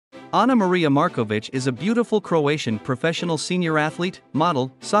Maria Marković is a beautiful Croatian professional senior athlete,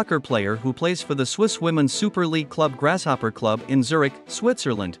 model, soccer player who plays for the Swiss Women's Super League club Grasshopper Club in Zurich,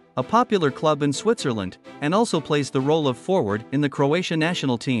 Switzerland, a popular club in Switzerland, and also plays the role of forward in the Croatia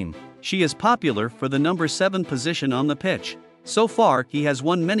national team. She is popular for the number 7 position on the pitch. So far, he has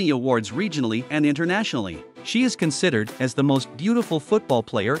won many awards regionally and internationally. She is considered as the most beautiful football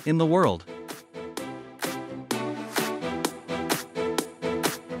player in the world.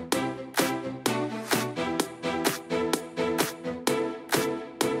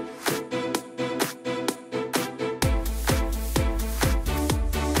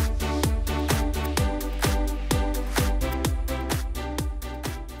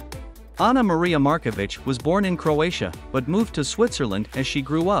 Maria Marković was born in Croatia, but moved to Switzerland as she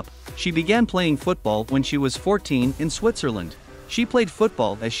grew up. She began playing football when she was 14 in Switzerland. She played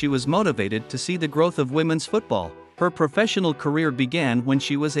football as she was motivated to see the growth of women's football. Her professional career began when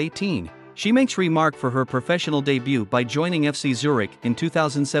she was 18. She makes remark for her professional debut by joining FC Zurich in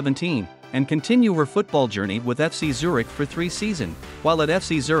 2017, and continue her football journey with FC Zurich for 3 seasons. While at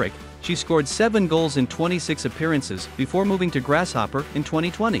FC Zurich, she scored 7 goals in 26 appearances before moving to Grasshopper in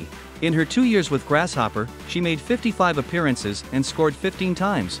 2020. In her 2 years with Grasshopper, she made 55 appearances and scored 15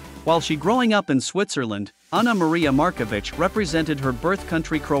 times. While she growing up in Switzerland, Maria Marković represented her birth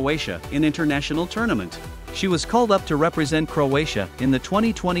country Croatia in international tournament. She was called up to represent Croatia in the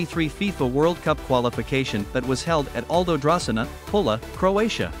 2023 FIFA World Cup qualification that was held at Aldo Dracena, Pula,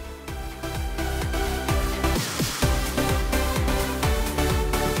 Croatia.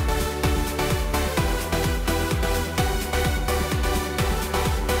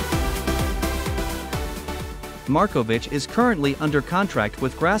 Marković is currently under contract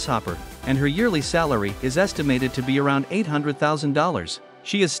with Grasshopper, and her yearly salary is estimated to be around $800,000.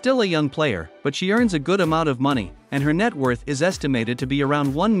 She is still a young player, but she earns a good amount of money, and her net worth is estimated to be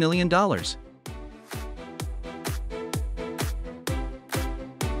around $1 million.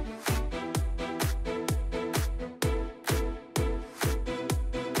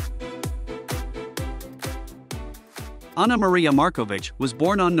 Maria Marković was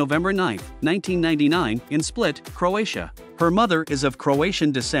born on November 9, 1999, in Split, Croatia. Her mother is of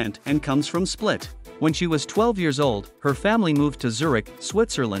Croatian descent and comes from Split. When she was 12 years old, her family moved to Zurich,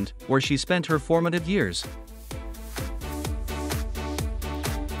 Switzerland, where she spent her formative years.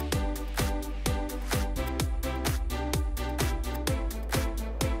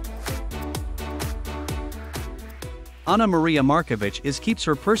 Maria Marković keeps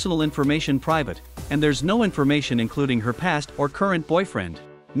her personal information private, and there's no information including her past or current boyfriend.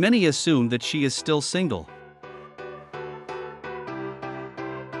 Many assume that she is still single.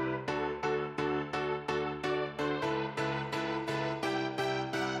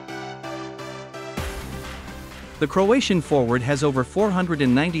 The Croatian forward has over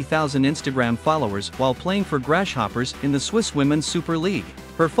 490,000 Instagram followers while playing for Grasshoppers in the Swiss Women's Super League.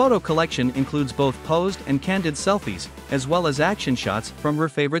 Her photo collection includes both posed and candid selfies, as well as action shots from her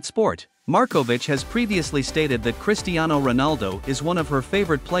favorite sport. Marković has previously stated that Cristiano Ronaldo is one of her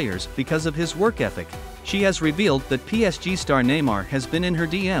favorite players because of his work ethic. She has revealed that PSG star Neymar has been in her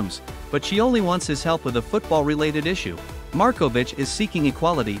DMs, but she only wants his help with a football-related issue. Marković is seeking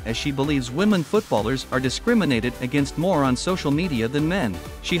equality as she believes women footballers are discriminated against more on social media than men.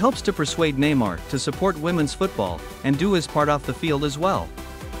 She hopes to persuade Neymar to support women's football and do his part off the field as well.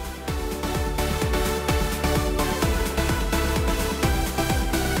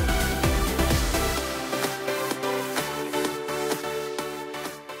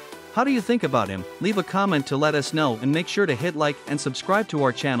 How do you think about him? Leave a comment to let us know, and make sure to hit like and subscribe to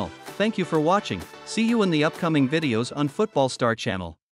our channel. Thank you for watching. See you in the upcoming videos on Football Star channel.